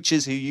leaders and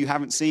preachers who you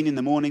haven't seen in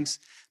the mornings.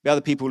 There'll be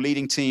other people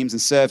leading teams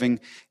and serving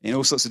in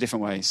all sorts of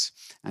different ways.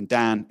 And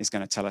Dan is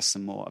going to tell us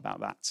some more about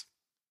that.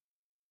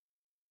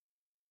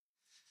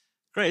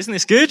 Great, isn't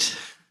this good?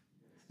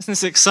 Isn't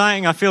this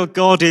exciting? I feel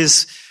God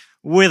is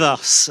with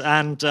us.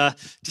 And do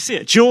you see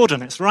it?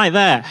 Jordan, it's right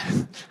there.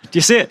 Do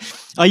you see it?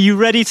 Are you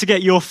ready to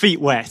get your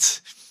feet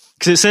wet?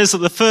 Because it says that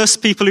the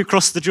first people who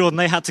crossed the Jordan,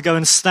 they had to go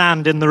and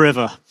stand in the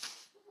river.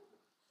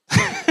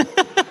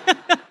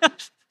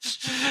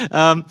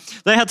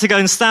 They had to go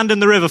and stand in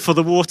the river for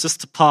the waters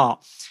to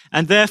part.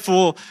 And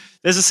therefore,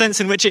 there's a sense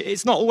in which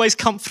it's not always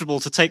comfortable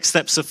to take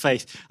steps of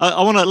faith.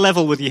 I want to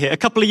level with you here. A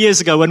couple of years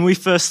ago, when we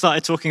first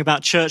started talking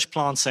about church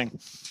planting,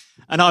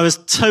 and I was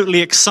totally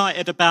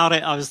excited about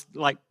it. I was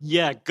like,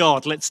 yeah,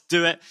 God, let's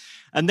do it.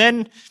 And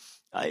then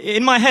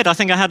in my head, I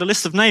think I had a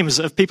list of names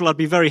of people I'd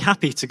be very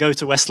happy to go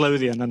to West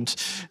Lothian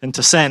and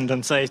to send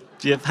and say,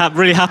 yeah,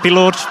 really happy,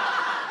 Lord.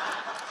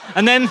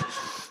 And then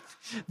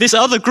this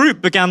other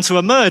group began to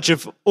emerge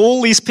of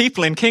all these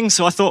people in Kings.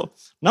 So I thought,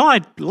 no,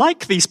 I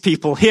like these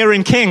people here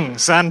in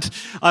Kings, and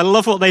I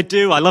love what they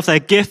do. I love their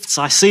gifts.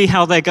 I see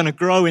how they're going to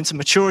grow into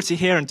maturity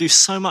here and do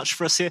so much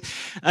for us here.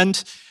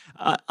 And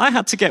I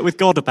had to get with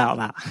God about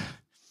that.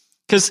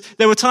 Because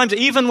there were times,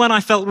 even when I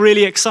felt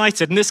really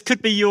excited, and this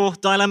could be your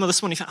dilemma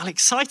this morning, I'm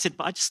excited,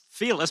 but I just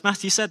feel, as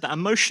Matthew said, that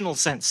emotional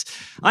sense.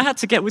 I had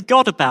to get with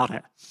God about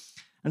it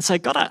and say,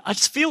 God, I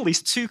just feel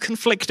these two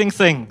conflicting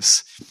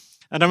things.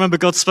 And I remember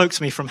God spoke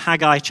to me from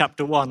Haggai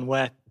chapter 1,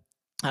 where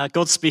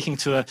God's speaking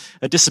to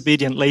a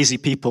disobedient, lazy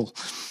people.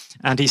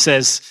 And he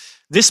says,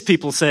 this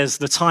people says,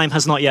 the time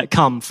has not yet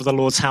come for the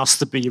Lord's house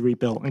to be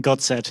rebuilt. And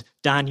God said,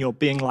 Dan, you're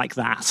being like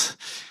that.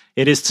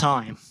 It is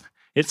time.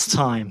 It's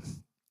time.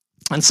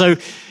 And so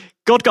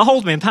God got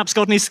hold of me, and perhaps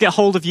God needs to get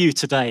hold of you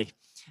today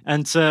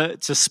and to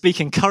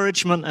speak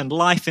encouragement and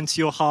life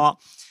into your heart.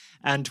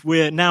 And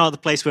we're now at the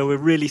place where we're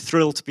really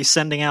thrilled to be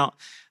sending out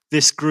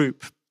this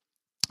group.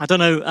 I don't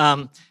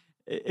know,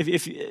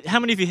 how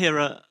many of you here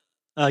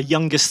are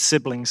youngest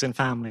siblings in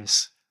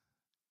families?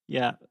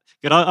 Yeah,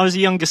 good. I was a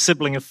youngest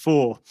sibling of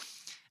 4.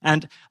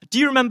 And do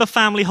you remember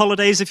family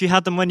holidays, if you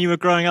had them when you were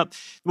growing up,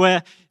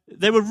 where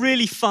they were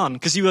really fun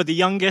because you were the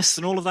youngest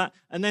and all of that,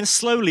 and then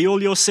slowly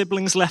all your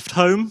siblings left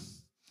home?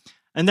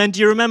 And then do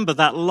you remember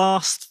that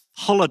last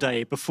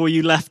holiday before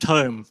you left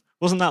home?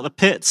 Wasn't that the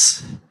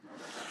pits?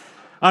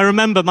 I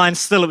remember mine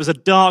still. It was a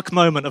dark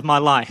moment of my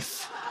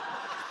life.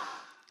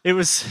 It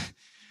was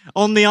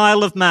on the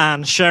Isle of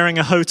Man, sharing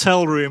a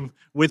hotel room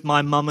with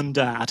my mum and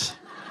dad,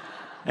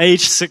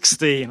 age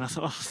 16. I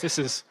thought, oh,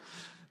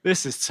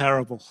 this is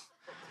terrible.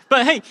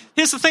 But hey,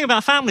 here's the thing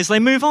about families. They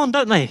move on,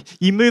 don't they?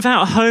 You move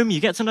out of home, you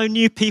get to know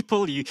new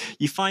people, you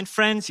find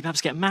friends, you perhaps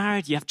get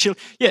married, you have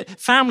children. Yeah,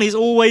 family is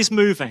always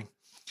moving.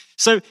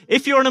 So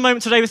if you're in a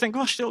moment today we think,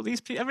 gosh,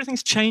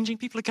 everything's changing,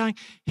 people are going,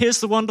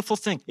 here's the wonderful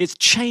thing. It's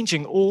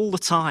changing all the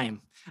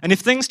time. And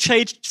if things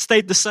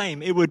stayed the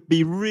same, it would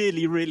be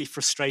really, really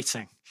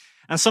frustrating.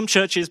 And some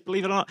churches,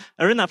 believe it or not,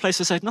 are in that place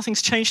that say,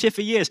 nothing's changed here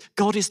for years.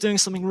 God is doing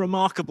something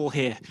remarkable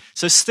here.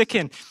 So stick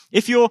in.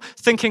 If you're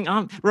thinking,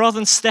 rather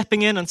than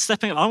stepping in and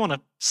stepping up, I want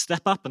to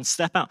step up and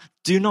step out.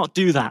 Do not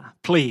do that,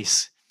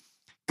 please.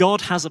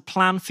 God has a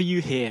plan for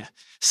you here.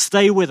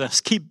 Stay with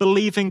us. Keep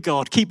believing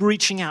God. Keep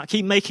reaching out.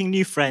 Keep making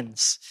new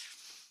friends.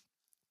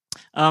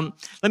 Let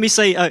me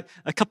say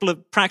a couple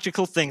of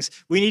practical things.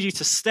 We need you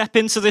to step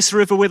into this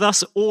river with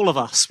us, all of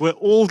us. We're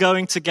all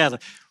going together.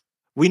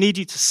 We need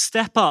you to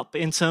step up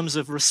in terms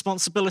of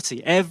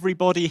responsibility,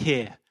 everybody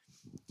here.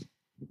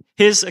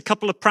 Here's a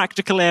couple of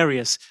practical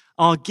areas.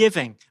 Our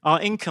giving,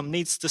 our income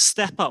needs to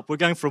step up. We're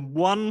going from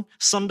one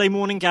Sunday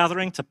morning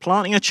gathering to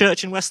planting a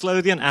church in West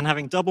Lothian and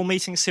having double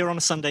meetings here on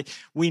a Sunday.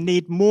 We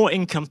need more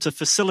income to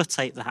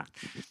facilitate that.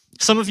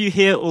 Some of you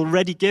here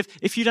already give.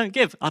 If you don't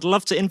give, I'd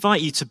love to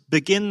invite you to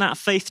begin that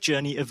faith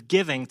journey of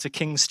giving to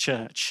King's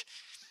Church.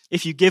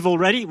 If you give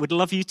already, we'd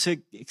love you to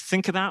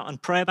think about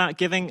and pray about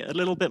giving a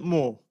little bit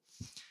more.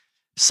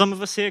 Some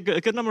of us here, a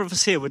good number of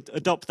us here, would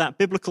adopt that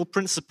biblical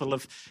principle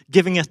of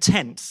giving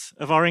 1/10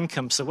 of our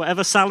income. So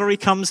whatever salary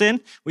comes in,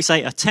 we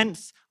say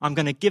 1/10, I'm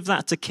going to give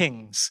that to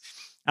Kings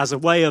as a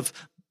way of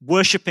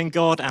worshiping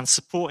God and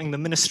supporting the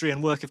ministry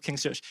and work of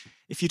King's Church.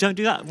 If you don't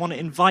do that, I want to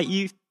invite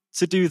you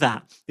to do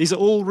that. These are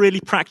all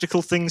really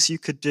practical things you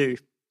could do.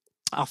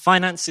 Our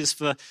finances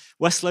for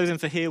West Lothian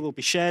for here will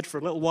be shared for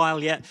a little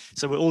while yet,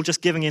 so we're all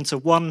just giving into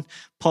one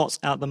pot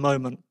at the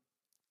moment.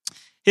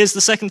 Here's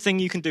the second thing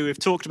you can do. We've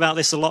talked about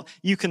this a lot.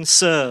 You can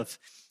serve.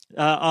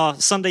 Our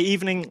Sunday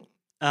evening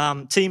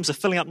teams are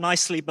filling up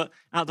nicely, but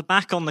at the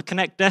back on the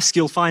Connect desk,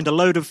 you'll find a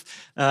load of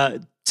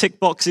tick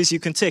boxes you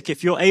can tick.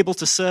 If you're able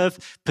to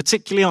serve,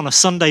 particularly on a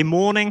Sunday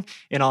morning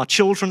in our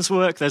children's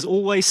work, there's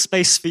always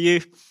space for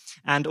you.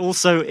 And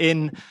also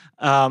in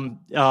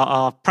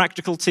our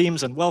practical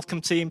teams and welcome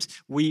teams,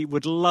 we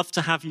would love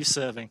to have you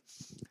serving.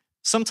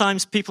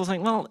 Sometimes people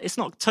think, well, it's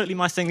not totally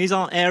my thing. These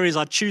aren't areas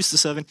I'd choose to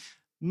serve in.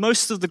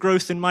 Most of the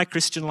growth in my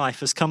Christian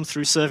life has come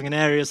through serving in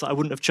areas that I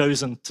wouldn't have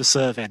chosen to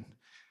serve in.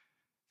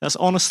 That's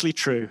honestly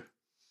true.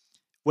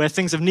 Where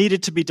things have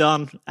needed to be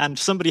done and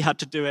somebody had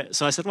to do it,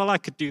 so I said, well, I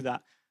could do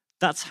that.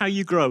 That's how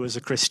you grow as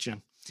a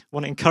Christian. I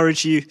want to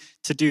encourage you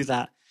to do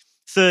that.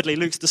 Thirdly,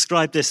 Luke's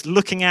described this,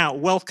 looking out,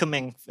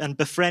 welcoming and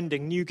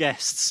befriending new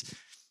guests.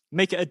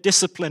 Make it a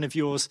discipline of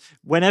yours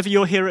whenever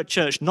you're here at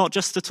church, not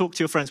just to talk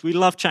to your friends. We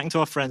love chatting to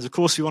our friends. Of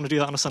course, we want to do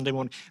that on a Sunday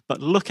morning. But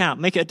look out,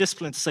 make it a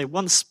discipline to say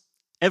once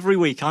every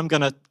week, I'm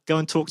going to go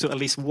and talk to at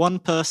least one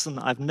person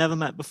that I've never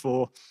met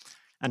before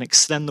and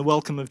extend the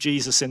welcome of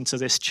Jesus into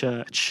this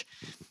church.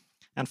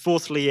 And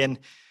fourthly, in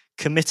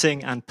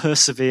committing and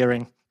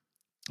persevering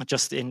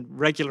just in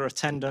regular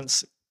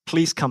attendance.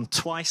 Please come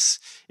twice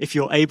if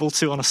you're able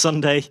to on a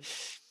Sunday.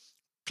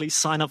 Please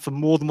sign up for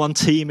more than one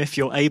team if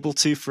you're able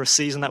to for a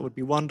season. That would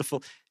be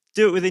wonderful.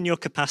 Do it within your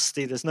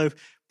capacity. There's no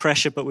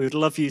pressure, but we would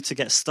love you to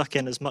get stuck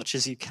in as much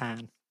as you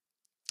can.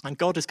 And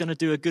God is going to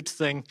do a good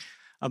thing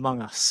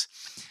among us.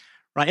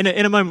 Right,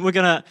 in a moment, we're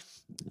going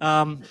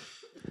to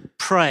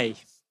pray.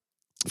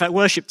 In fact,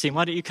 worship team,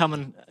 why don't you come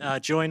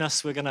and join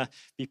us? We're going to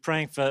be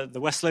praying for the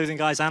West Lothian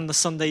guys and the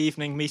Sunday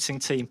evening meeting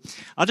team.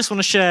 I just want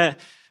to share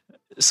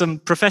some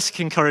prophetic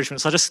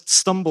encouragements I just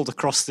stumbled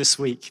across this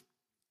week.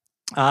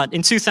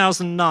 In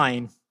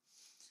 2009,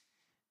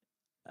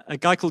 a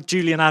guy called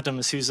Julian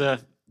Adams, who's a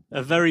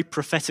very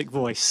prophetic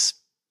voice,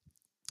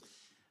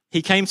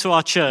 he came to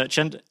our church,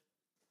 and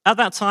at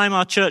that time,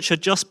 our church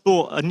had just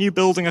bought a new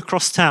building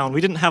across town.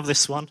 We didn't have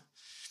this one.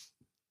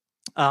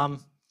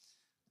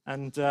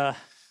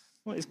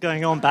 What is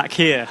going on back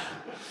here?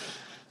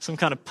 Some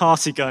kind of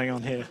party going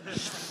on here.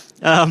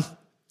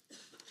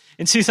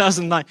 In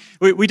 2009,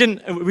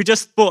 we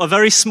just bought a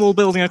very small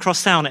building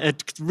across town. It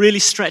had really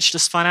stretched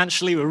us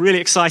financially. We were really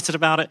excited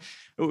about it.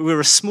 We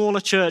were a smaller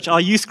church. Our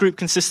youth group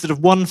consisted of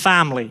one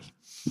family.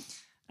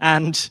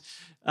 And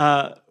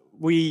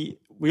we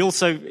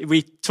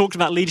talked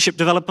about leadership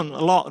development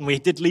a lot, and we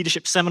did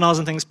leadership seminars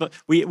and things, but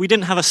we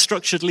didn't have a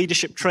structured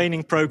leadership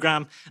training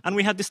program, and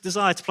we had this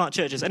desire to plant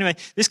churches. Anyway,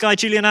 this guy,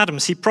 Julian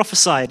Adams, he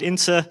prophesied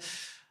into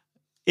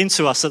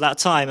us at that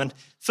time. And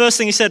first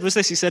thing he said was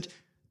this. He said,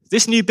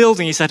 this new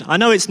building, he said, I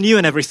know it's new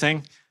and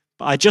everything,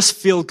 but I just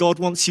feel God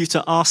wants you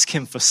to ask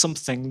him for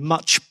something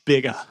much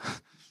bigger.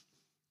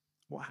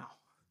 Wow.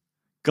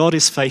 God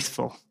is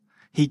faithful.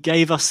 He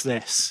gave us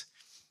this.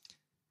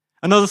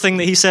 Another thing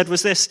that he said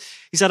was this.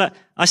 He said,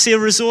 I see a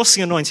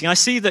resourcing anointing. I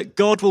see that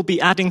God will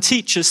be adding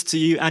teachers to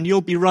you, and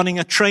you'll be running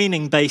a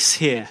training base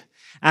here.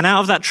 And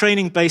out of that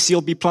training base,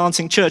 you'll be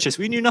planting churches.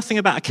 We knew nothing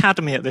about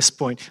Academy at this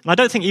point. And I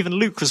don't think even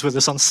Luke was with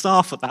us on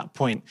staff at that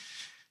point.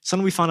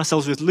 Suddenly we find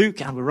ourselves with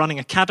Luke, and we're running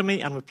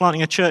Academy, and we're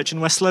planting a church in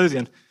West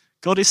Lothian.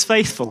 God is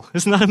faithful.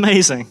 Isn't that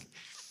amazing?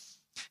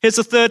 Here's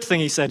the third thing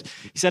he said.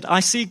 He said, I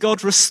see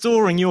God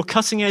restoring your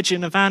cutting edge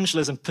in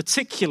evangelism,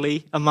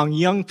 particularly among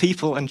young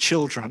people and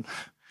children.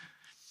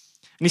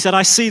 And he said,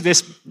 I see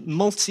this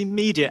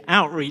multimedia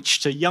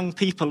outreach to young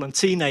people and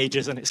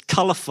teenagers, and it's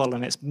colorful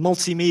and it's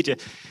multimedia.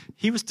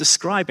 He was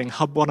describing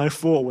Hub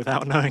 104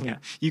 without knowing it.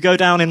 You go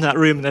down in that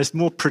room, and there's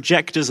more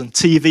projectors and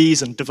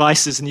TVs and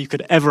devices than you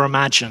could ever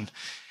imagine.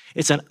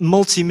 It's a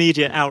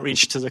multimedia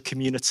outreach to the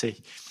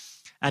community.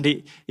 And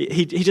he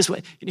just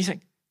went, and you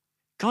think,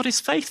 God is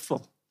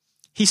faithful.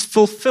 He's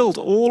fulfilled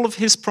all of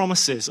his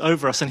promises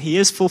over us, and he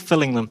is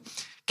fulfilling them.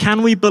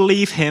 Can we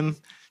believe him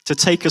to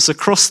take us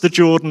across the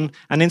Jordan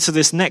and into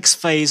this next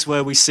phase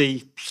where we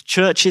see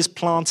churches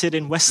planted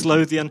in West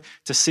Lothian,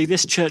 to see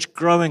this church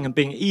growing and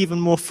being even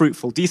more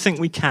fruitful? Do you think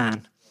we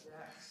can?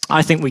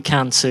 I think we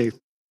can too.